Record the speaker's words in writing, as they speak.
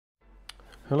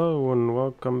Hello and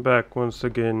welcome back once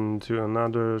again to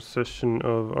another session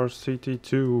of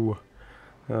RCT2.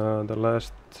 The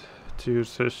last two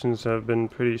sessions have been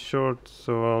pretty short,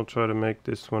 so I'll try to make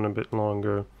this one a bit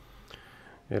longer.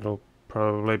 It'll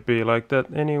probably be like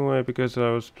that anyway, because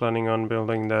I was planning on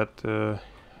building that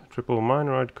triple mine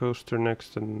ride coaster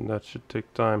next, and that should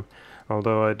take time.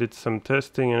 Although I did some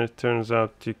testing and it turns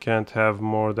out you can't have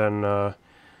more than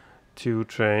two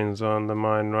trains on the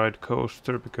mine ride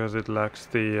coaster because it lacks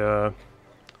the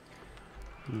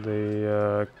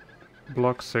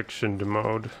block sectioned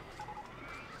mode.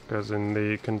 Because in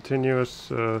the continuous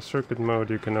circuit mode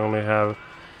you can only have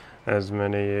as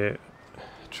many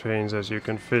trains as you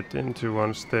can fit into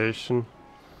one station,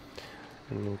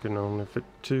 and you can only fit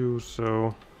two,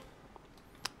 so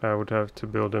I would have to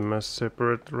build them as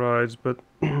separate rides, but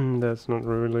that's not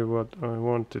really what I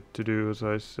wanted to do, as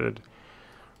I said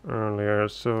earlier,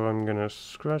 so I'm gonna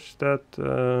scratch that,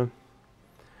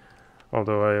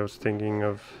 although I was thinking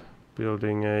of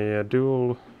building a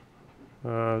dual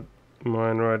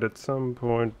mine ride at some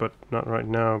point, but not right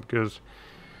now, because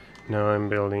now I'm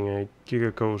building a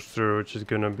Giga coaster, which is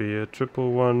gonna be a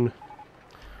triple one,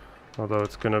 although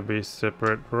it's gonna be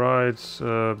separate rides,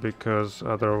 because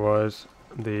otherwise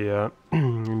the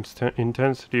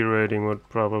intensity rating would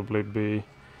probably be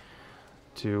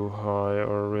too high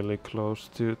or really close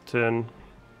to 10.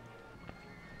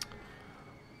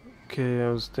 Okay, I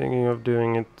was thinking of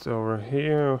doing it over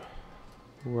here,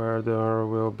 where there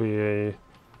will be a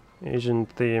Asian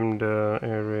themed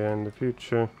area in the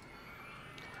future,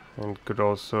 and could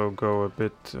also go a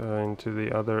bit into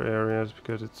the other areas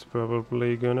because it's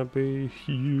probably gonna be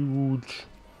huge.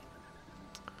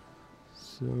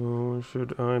 So where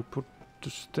should I put the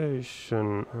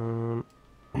station?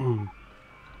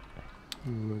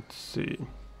 Let's see,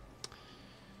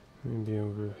 maybe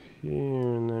over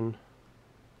here and then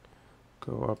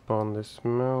go up on this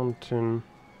mountain,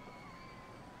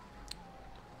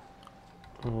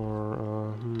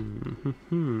 or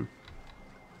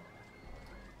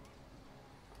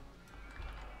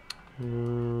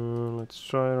let's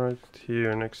try right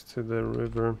here next to the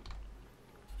river.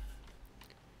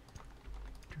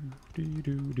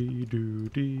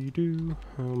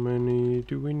 How many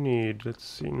do we need? Let's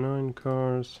see, 9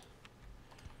 cars.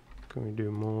 Can we do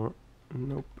more?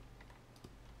 Nope.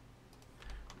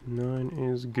 9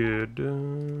 is good.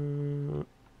 Can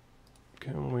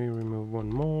we remove one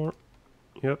more?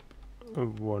 Yep,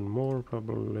 one more,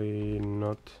 probably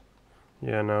not.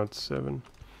 Yeah, now it's 7.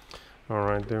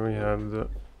 Alright, there we have the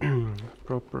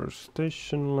proper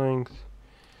station length.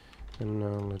 And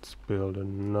now let's build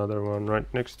another one right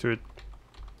next to it.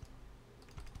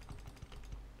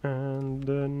 And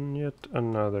then yet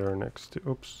another next to...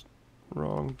 Oops,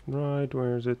 wrong ride.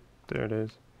 Where is it? There it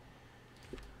is.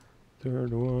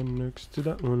 Third one next to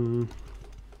that one.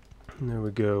 There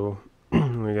we go.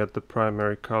 We got the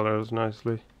primary colors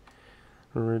nicely.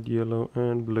 Red, yellow,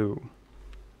 and blue.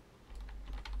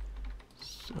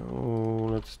 So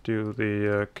let's do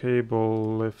the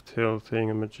cable lift hill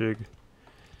thingamajig.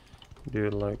 Do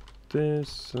it like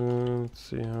this. Let's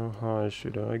see, how high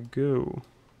should I go?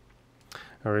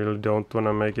 I really don't want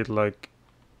to make it like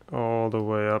all the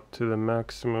way up to the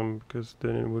maximum, because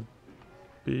then it would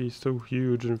be so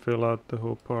huge and fill out the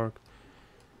whole park.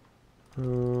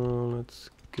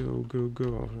 Let's go.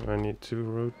 I need to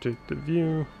rotate the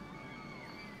view.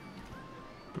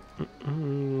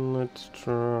 Let's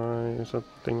try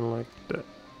something like that.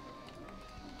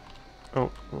 Oh,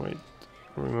 wait.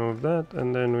 Remove that,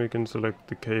 and then we can select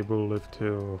the cable lift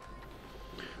hill,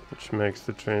 which makes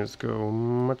the trains go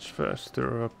much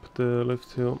faster up the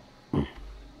lift hill.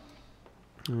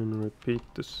 And repeat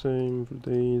the same for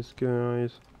these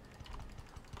guys.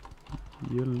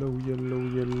 Yellow, yellow,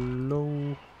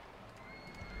 yellow.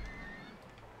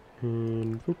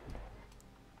 And whoop.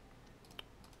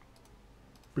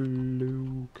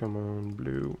 Blue, come on,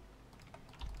 blue.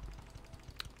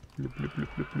 Bloop, bloop, bloop,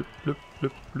 bloop, bloop, bloop,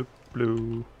 bloop, bloop,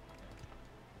 blue.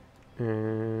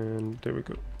 And there we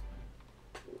go.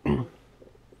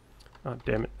 Ah,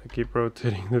 damn it, I keep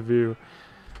rotating the view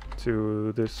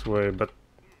to this way, but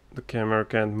the camera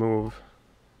can't move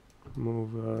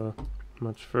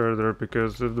much further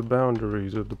because of the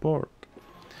boundaries of the park.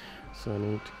 So I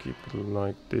need to keep it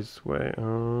like this way.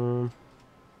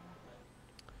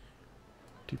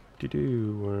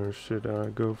 Where should I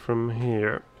go from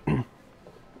here?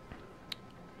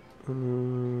 I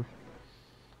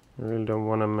really don't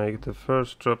want to make the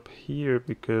first drop here,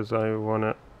 because I want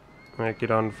to make it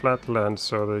on flatland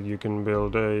so that you can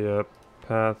build a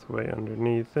pathway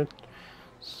underneath it.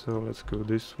 So let's go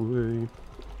this way,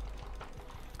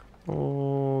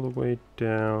 all the way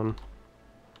down.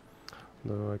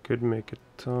 Though I could make a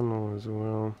tunnel as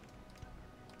well.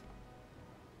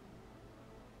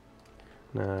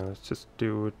 Nah, let's just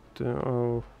do it.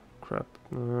 Oh, crap.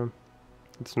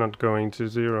 It's not going to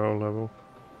 0 level.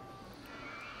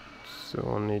 So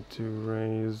I'll need to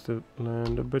raise the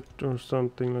land a bit or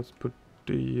something. Let's put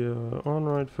the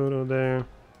on-ride photo there.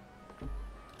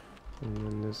 And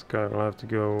then this guy will have to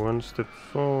go one step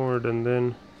forward and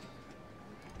then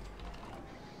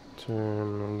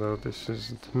turn. Although this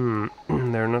is...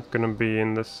 they're not gonna be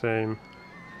in the same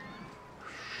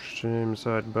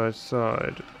side by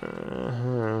side.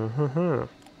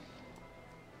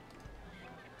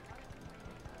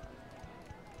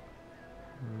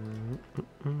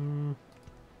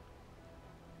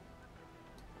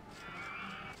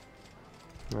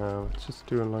 Let's just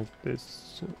do it like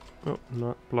this. Oh,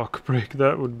 not block break.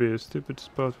 That would be a stupid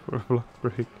spot for a block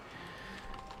break.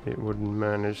 It wouldn't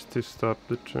manage to stop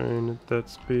the train at that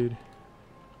speed.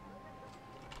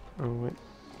 Oh wait,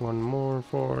 one more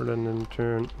forward and then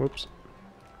turn. Whoops.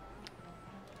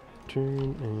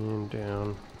 Turn and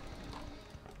down.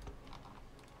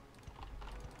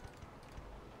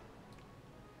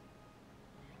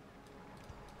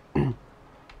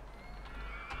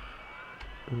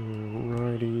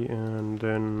 Alrighty, and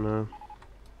then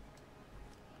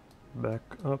back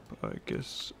up, I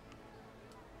guess.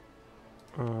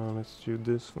 Let's do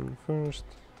this one first.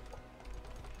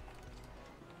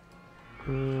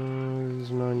 It's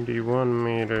 91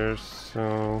 meters,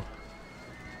 so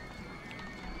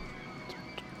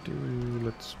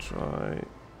let's try.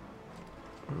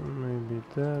 Maybe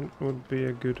that would be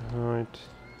a good height.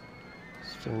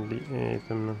 78,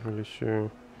 I'm not really sure.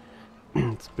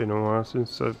 It's been a while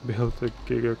since I've built a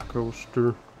Giga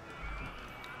coaster.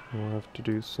 I'll have to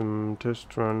do some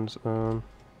test runs.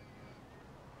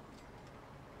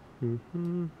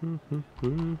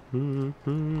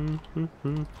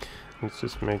 Let's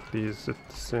just make these at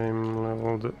the same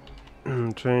level. The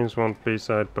trains won't be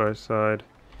side by side,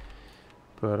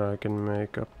 but I can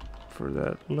make up for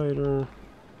that later.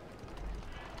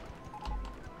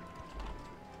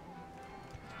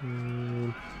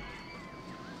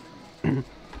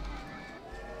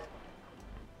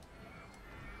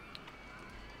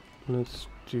 Let's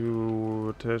do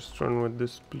a test run with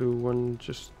this blue one,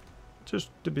 just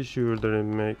to be sure that it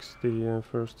makes the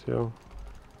first hill.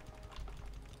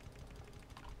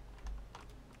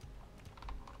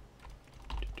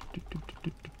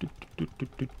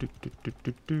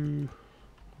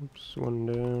 Oops, one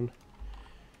down.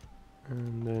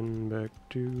 And then back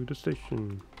to the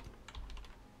station.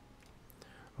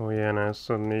 Oh yeah, and I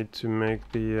also need to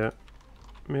make the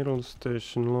middle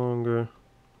station longer,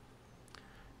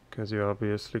 because you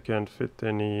obviously can't fit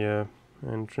any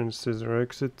entrances or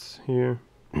exits here.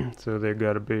 So they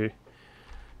gotta be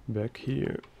back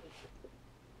here.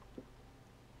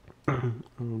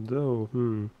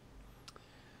 Although,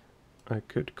 I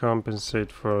could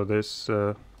compensate for this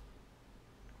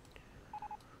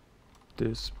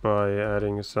this by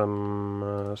adding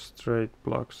some straight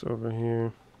blocks over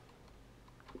here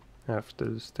after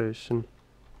the station.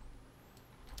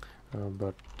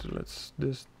 But let's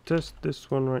test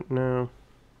this one right now.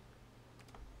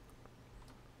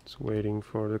 It's waiting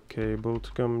for the cable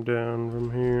to come down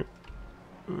from here.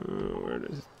 Where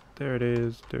is it? There it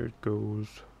is. There it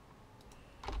goes.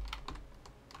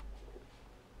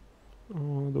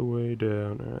 All the way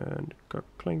down, and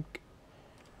clink.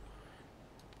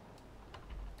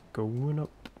 Going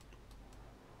up.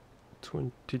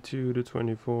 22 to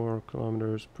 24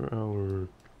 kilometers per hour.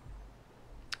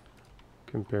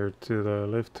 Compared to the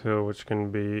lift hill, which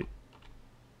can be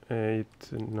 8,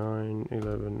 9,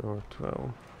 11 or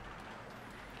 12.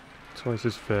 Twice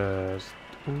as fast.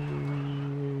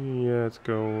 Yeah, it's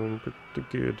going pretty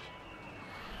good.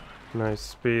 Nice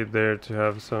speed there to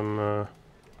have some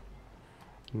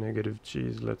negative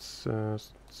cheese. Let's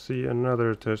see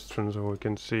another test run so we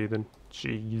can see the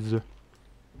cheese.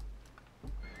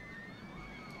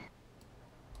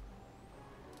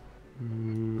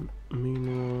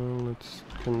 Meanwhile, let's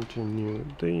continue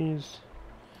with these.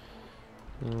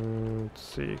 Let's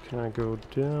see, can I go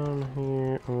down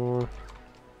here, or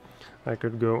I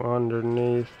could go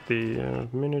underneath the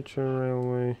miniature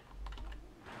railway.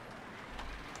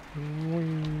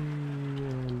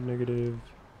 Negative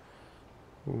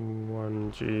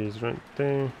 1 G's right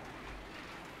there.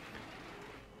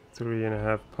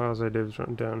 3.5 positives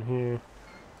right down here.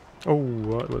 Oh,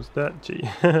 what was that G?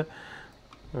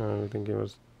 I think it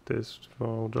was this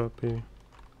fall drop here.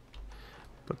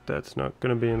 But that's not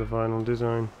gonna be in the final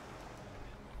design.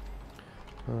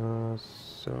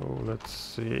 So let's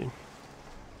see.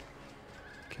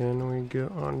 Can we go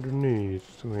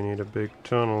underneath? We need a big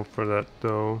tunnel for that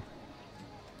though.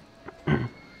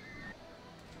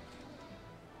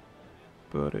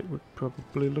 But it would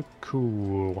probably look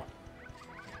cool.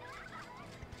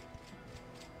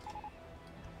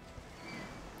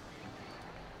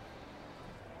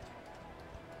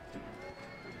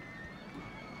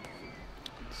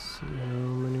 Let's see, how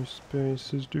many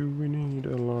spaces do we need?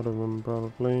 A lot of them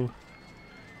probably.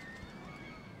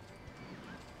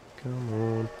 Come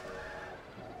on.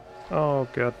 Oh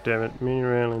god damn it, mini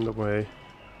rail in the way.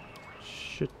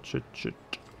 Shit.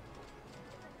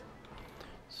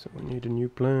 So we need a new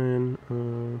plan.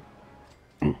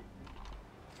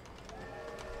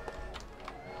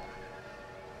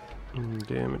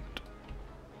 Damn it.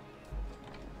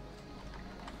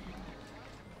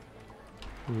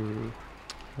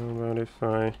 How about if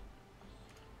I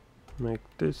make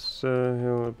this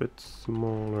hill a bit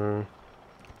smaller?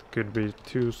 Could be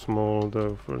too small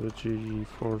though for the GG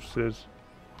forces.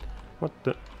 What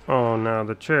the? Oh, now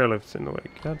the chairlift's in the way.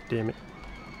 God damn it.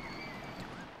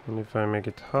 And if I make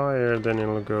it higher, then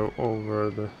it'll go over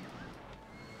the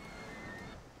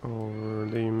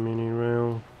mini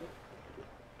rail.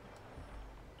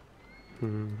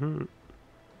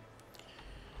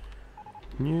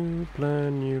 New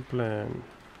plan.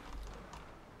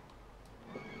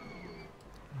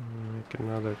 Make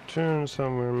another turn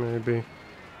somewhere maybe.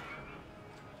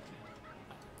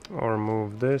 Or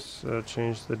move this,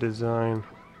 change the design.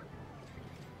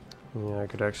 Yeah, I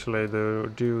could actually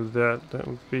do that. That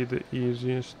would be the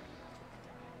easiest.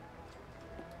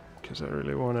 Because I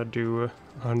really want to do a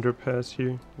underpass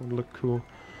here. It would look cool.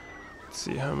 Let's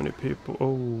see how many people.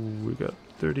 Oh, we got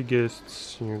 30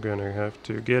 guests. You're gonna have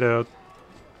to get out.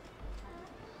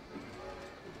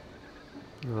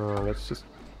 Let's just.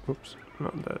 Oops,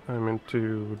 not that. I meant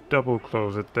to double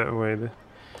close it. That way the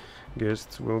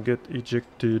guests will get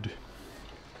ejected.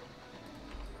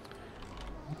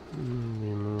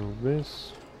 Remove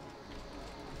this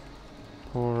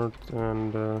part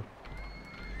and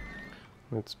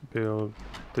let's build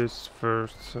this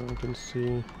first so we can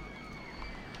see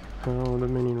how the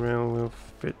mini rail will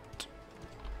fit.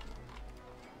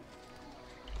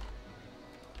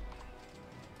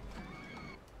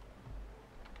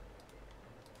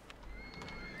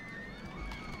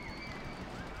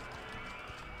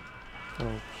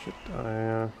 Oh shit,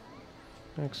 I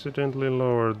accidentally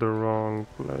lowered the wrong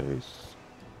place.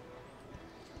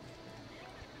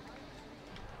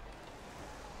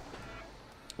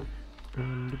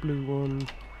 And the blue one.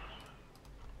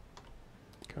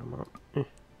 Come on.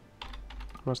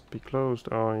 Must be closed.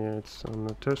 Oh yeah, it's on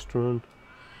the test run.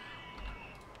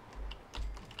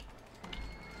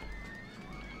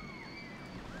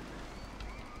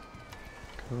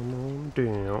 Come on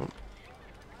down.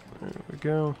 There we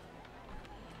go.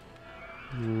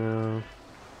 Now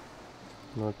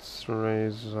let's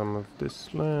raise some of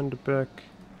this land back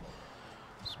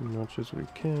as much as we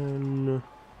can.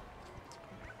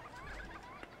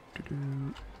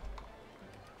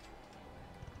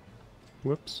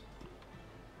 Whoops.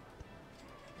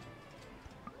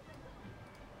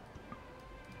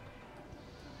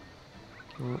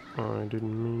 Oh, I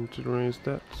didn't mean to raise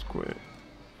that square.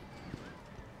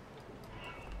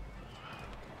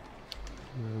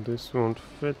 Now this won't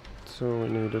fit, so we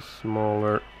need a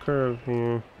smaller curve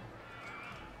here.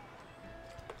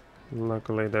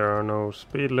 Luckily there are no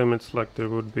speed limits like there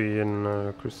would be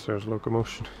in Crusader's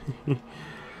locomotion.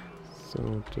 So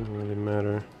it doesn't really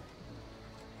matter.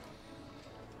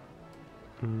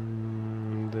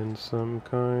 Then some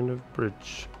kind of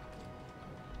bridge.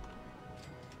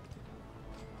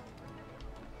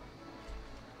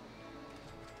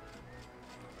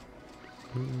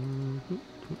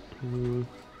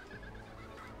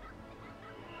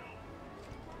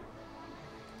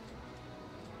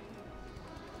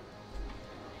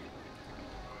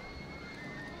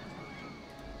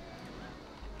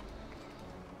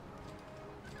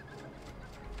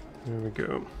 There we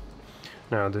go.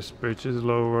 Now this bridge is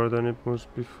lower than it was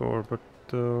before, but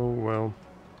well.